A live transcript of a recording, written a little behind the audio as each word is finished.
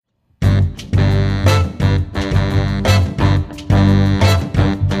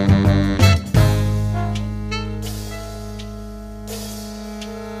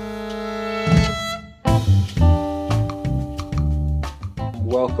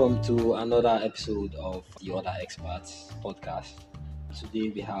welcome to another episode of the Other Experts podcast.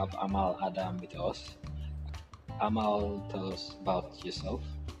 Today we have Amal Adam with us. Amal, tell us about yourself.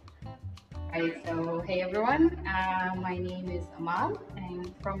 Right, so hey everyone, my name is Amal.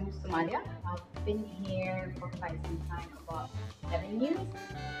 I'm from Somalia. I've been here for quite some time, about 7 years.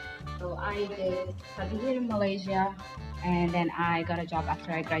 So I did study here in Malaysia, and then I got a job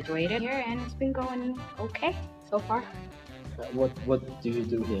after I graduated here, and it's been going okay so far. What do you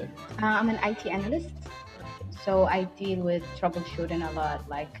do here? I'm an IT analyst, so I deal with troubleshooting a lot,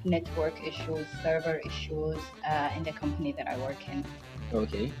 like network issues, server issues, in the company that I work in.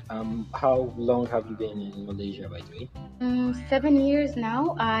 Okay. How long have you been in Malaysia, by the way? 7 years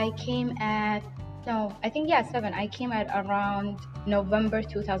now. I think, yeah, seven. I came at around November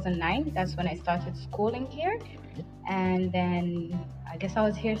 2009. That's when I started schooling here. And then I guess I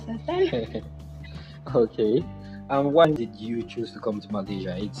was here since then. Okay. Why did you choose to come to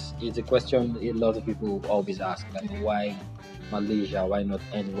Malaysia? It's a question a lot of people always ask, like why Malaysia? Why not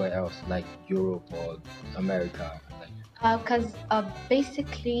anywhere else, like Europe or America? Because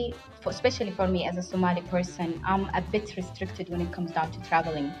basically, especially for me as a Somali person, I'm a bit restricted when it comes down to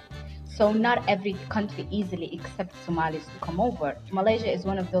traveling. So not every country easily accepts Somalis to come over. Malaysia is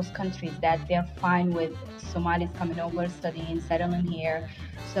one of those countries that they're fine with Somalis coming over, studying, settling here.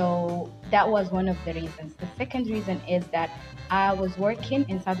 So that was one of the reasons. The second reason is that I was working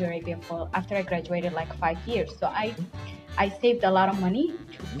in Saudi Arabia for after I graduated like 5 years. So I saved a lot of money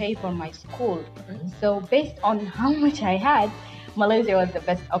to pay for my school. So based on how much I had, Malaysia was the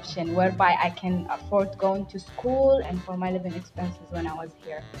best option, whereby I can afford going to school and for my living expenses when I was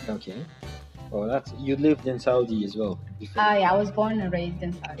here. Okay. Well, you lived in Saudi as well before. Yeah, I was born and raised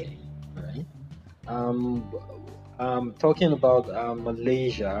in Saudi. Right. Talking about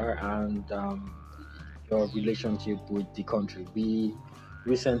Malaysia and your relationship with the country, we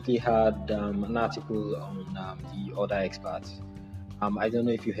recently had an article on the Other Experts. I don't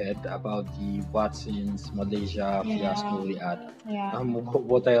know if you heard about the Watson's Malaysia fiasco we had. Yeah.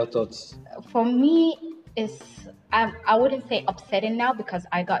 What are your thoughts? For me, I wouldn't say upsetting now because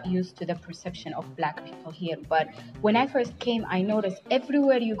I got used to the perception of black people here. But when I first came, I noticed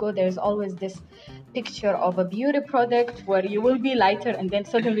everywhere you go, there's always this picture of a beauty product where you will be lighter and then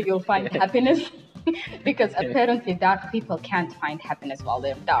suddenly you'll find happiness. Because apparently dark people can't find happiness while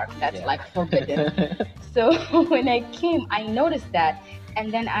they're dark. That's like forbidden. So when I came, I noticed that.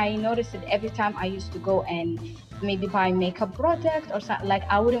 And then I noticed it every time I used to go and maybe buy makeup product or something. Like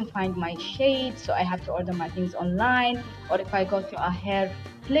I wouldn't find my shade, so I have to order my things online. Or if I go to a hair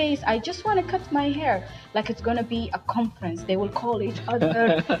place, I just want to cut my hair. Like it's gonna be a conference. They will call each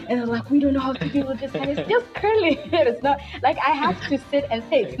other and they're like, we don't know how to deal with this. And it's just curly hair. It's not like I have to sit and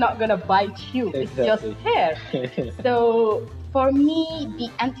say it's not gonna bite you. It's just hair. So for me, the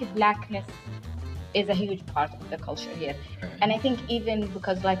anti-blackness is a huge part of the culture here. And I think even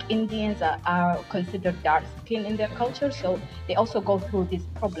because like Indians are considered dark skin in their culture, so they also go through these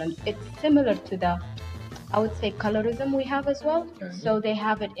problems. It's similar to I would say colorism we have as well. So they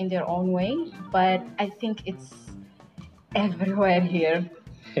have it in their own way, but I think it's everywhere here.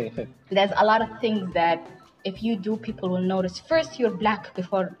 There's a lot of things that if you do, people will notice. First, you're black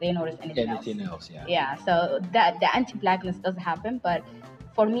before they notice anything else. Yeah, so that the anti-blackness does happen, but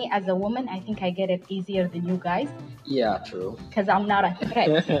for me as a woman, I think I get it easier than you guys. Yeah, true. Because I'm not a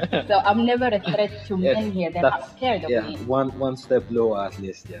threat. So I'm never a threat to men here. They're not scared of me. One step lower at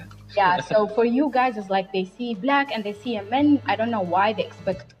least, yeah. Yeah, so for you guys, it's like they see black and they see a man. I don't know why they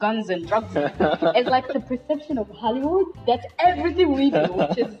expect guns and drugs. It's like the perception of Hollywood. That's everything we do,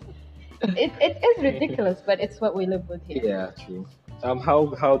 which is, it is ridiculous, but it's what we live with here. Yeah, true.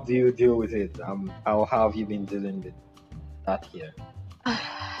 How do you deal with it? How have you been dealing with that here?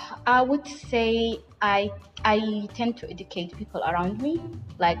 I would say I tend to educate people around me,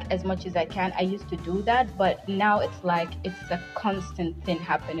 like as much as I can. I used to do that, but now it's like it's a constant thing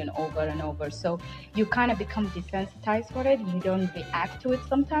happening over and over. So you kind of become desensitized for it. You don't react to it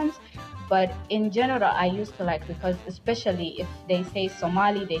sometimes. But in general, I used to because especially if they say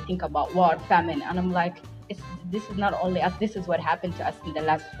Somali, they think about war, famine. And I'm like, this is not only us, this is what happened to us in the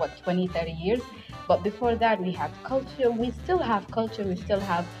last, 20, 30 years. But before that, we have culture. We still have culture. We still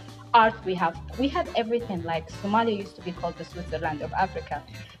have art. We have everything. Like Somalia used to be called the Switzerland of Africa.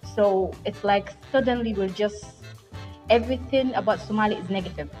 So it's like suddenly everything about Somalia is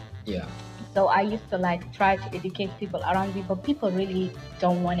negative. Yeah. So I used to try to educate people around me, but people really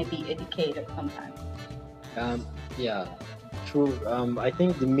don't want to be educated sometimes. Yeah, true. I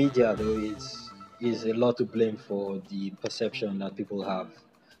think the media though is a lot to blame for the perception that people have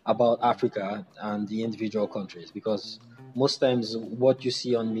about Africa and the individual countries, because most times what you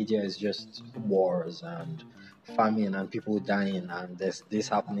see on media is just wars and famine and people dying and there's this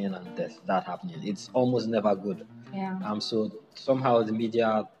happening and there's that happening. It's almost never good. Yeah. So somehow the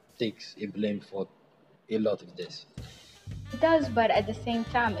media takes a blame for a lot of this. It does, but at the same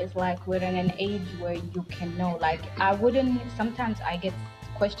time, it's like we're in an age where you can know. Like, I wouldn't, sometimes I get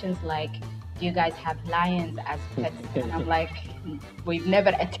questions like, do you guys have lions as pets? And I'm like, we've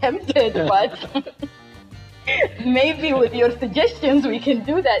never attempted, but maybe with your suggestions, we can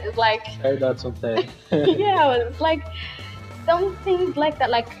do that. It's like, I heard that sometime. yeah, it's like some things like that.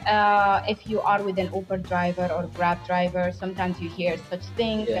 Like, if you are with an Uber driver or Grab driver, sometimes you hear such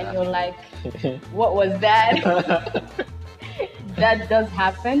things Yeah. and you're like, what was that? That does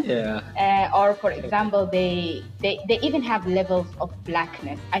happen. Yeah. Or for example, they even have levels of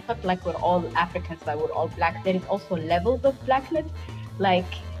blackness. I thought like we're all Africans, like we're all black. There is also levels of blackness,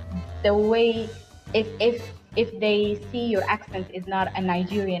 like the way if they see your accent is not a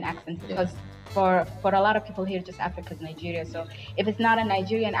Nigerian accent, because for a lot of people here, just Africa is Nigeria. So if it's not a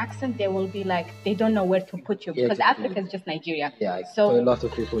Nigerian accent, they will be like, they don't know where to put you, Yeah, because exactly. Africa is just Nigeria. Yeah. So for a lot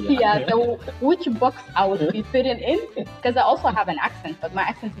of people. yeah, so which box I would be fitting in? Because I also have an accent, but my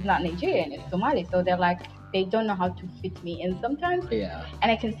accent is not Nigerian, it's Somali. So they're like, they don't know how to fit me in sometimes. Yeah. And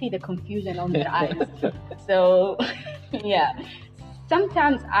I can see the confusion on their eyes. So, yeah.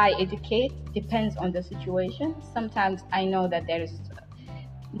 Sometimes I educate, depends on the situation. Sometimes I know that there is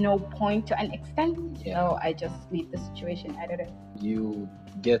no point to an extent, so I just leave the situation as it is. You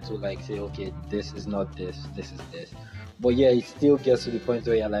get to like say, okay, this is not this, this is this. But yeah, it still gets to the point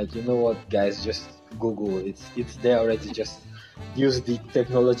where you're like, you know what, guys, just Google. It's there already. Just use the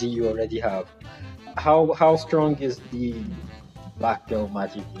technology you already have. How strong is the black girl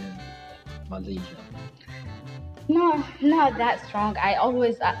magic in Malaysia? No, not that strong. I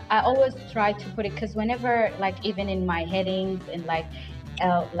always try to put it, because whenever, like, even in my headings and like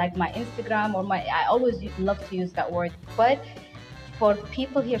my Instagram or I always love to use that word. But for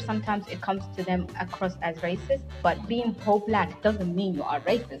people here, sometimes it comes to them across as racist. But being pro-black doesn't mean you are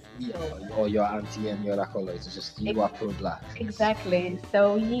racist. Yeah, or you're anti any other color. It's just you are pro-black. Exactly.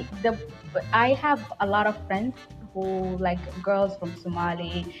 So I have a lot of friends who, like, girls from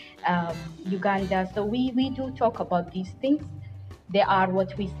Somali, Uganda. So we do talk about these things. They are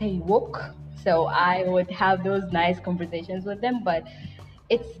what we say woke. So I would have those nice conversations with them, but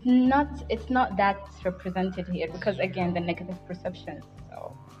it's not that represented here, because again, the negative perceptions.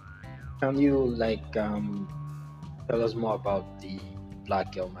 So Can you like tell us more about the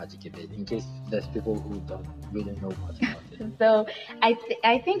black girl magic a bit, in case there's people who don't really know much about it? So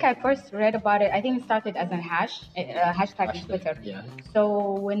I think I first read about it. I think it started as a hashtag on Twitter. Yeah.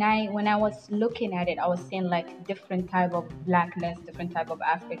 So when I was looking at it, I was seeing like different type of blackness, different type of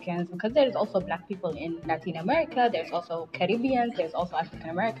Africans, because there's also black people in Latin America. There's also Caribbeans. There's also African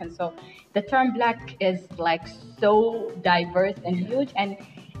Americans. So the term black is like so diverse and huge. And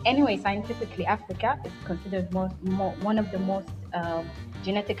anyway, scientifically, Africa is considered one of the most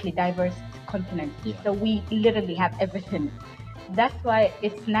genetically diverse continents. Yeah. So we literally have everything. That's why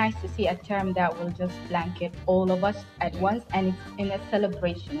it's nice to see a term that will just blanket all of us at once, and it's in a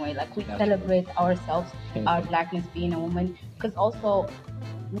celebration way. Like we celebrate ourselves, our blackness, being a woman, because also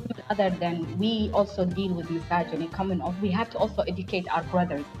other than we also deal with misogyny coming off, we have to also educate our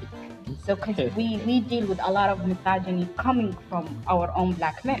brothers. So because we deal with a lot of misogyny coming from our own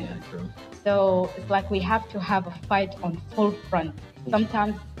black men. Yeah, true. So it's like we have to have a fight on full front.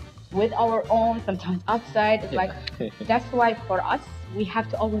 Sometimes with our own, sometimes outside. It's like, that's why for us, we have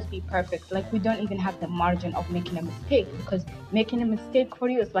to always be perfect. Like we don't even have the margin of making a mistake, because making a mistake for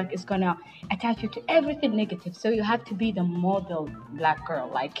you is like, it's gonna attach you to everything negative. So you have to be the model black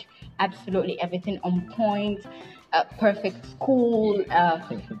girl, like absolutely everything on point, perfect school,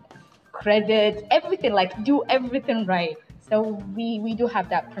 credit, everything, like do everything right. So we do have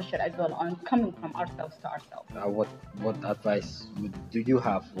that pressure as well on coming from ourselves to ourselves. What advice do you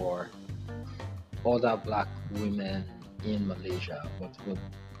have for other black women in Malaysia?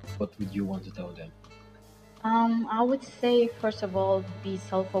 What would you want to tell them? I would say, first of all, be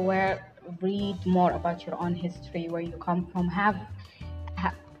self-aware, read more about your own history, where you come from.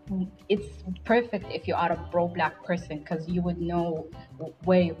 It's perfect if you are a pro-black person, because you would know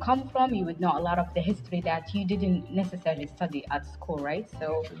where you come from. You would know a lot of the history that you didn't necessarily study at school, right?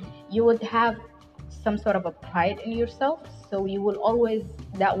 So you would have some sort of a pride in yourself. So you will always,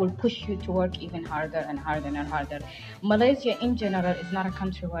 that will push you to work even harder and harder and harder. Malaysia in general is not a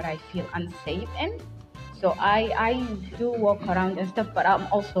country where I feel unsafe in. So I do walk around and stuff, but I'm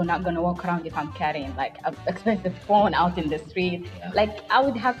also not gonna walk around if I'm carrying like an expensive phone out in the street. Yeah. Like I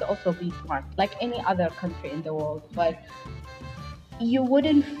would have to also be smart, like any other country in the world. But you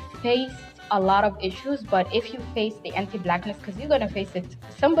wouldn't face a lot of issues. But if you face the anti-blackness, because you're gonna face it,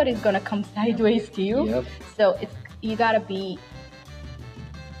 somebody's gonna come sideways to you. Yep. So it's you gotta be,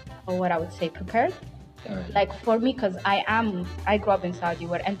 what I would say, prepared. All right. Like for me, because I grew up in Saudi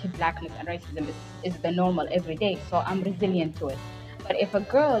where anti-blackness and racism is the normal every day, so I'm resilient to it. But if a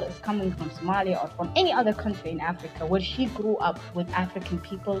girl is coming from Somalia or from any other country in Africa where she grew up with African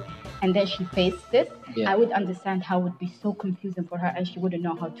people and then she faced this, Yeah. I would understand how it would be so confusing for her and she wouldn't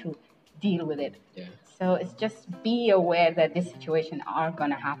know how to deal with it. Yeah. So it's just be aware that this situation are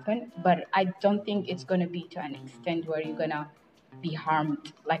gonna happen, but I don't think it's gonna be to an extent where you're gonna be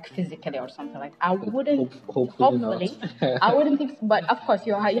harmed like physically or something like. I wouldn't. Hopefully not. I wouldn't think. So, but of course,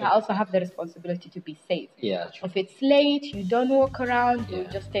 you also have the responsibility to be safe. Yeah. True. If it's late, you don't walk around. You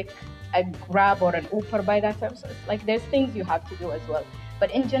Yeah. just take a Grab or an Uber by that time. So it's like there's things you have to do as well. But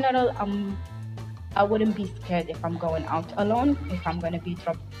in general, I wouldn't be scared if I'm going out alone. If I'm gonna be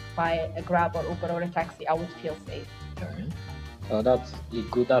dropped by a Grab or Uber or a taxi, I would feel safe. All right. That's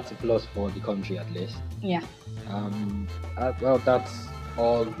good. That's a plus for the country at least. Yeah. Well, that's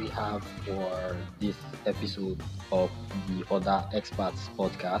all we have for this episode of the Other Experts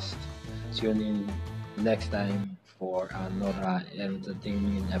podcast. Tune in next time for another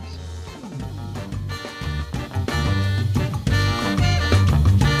entertaining episode.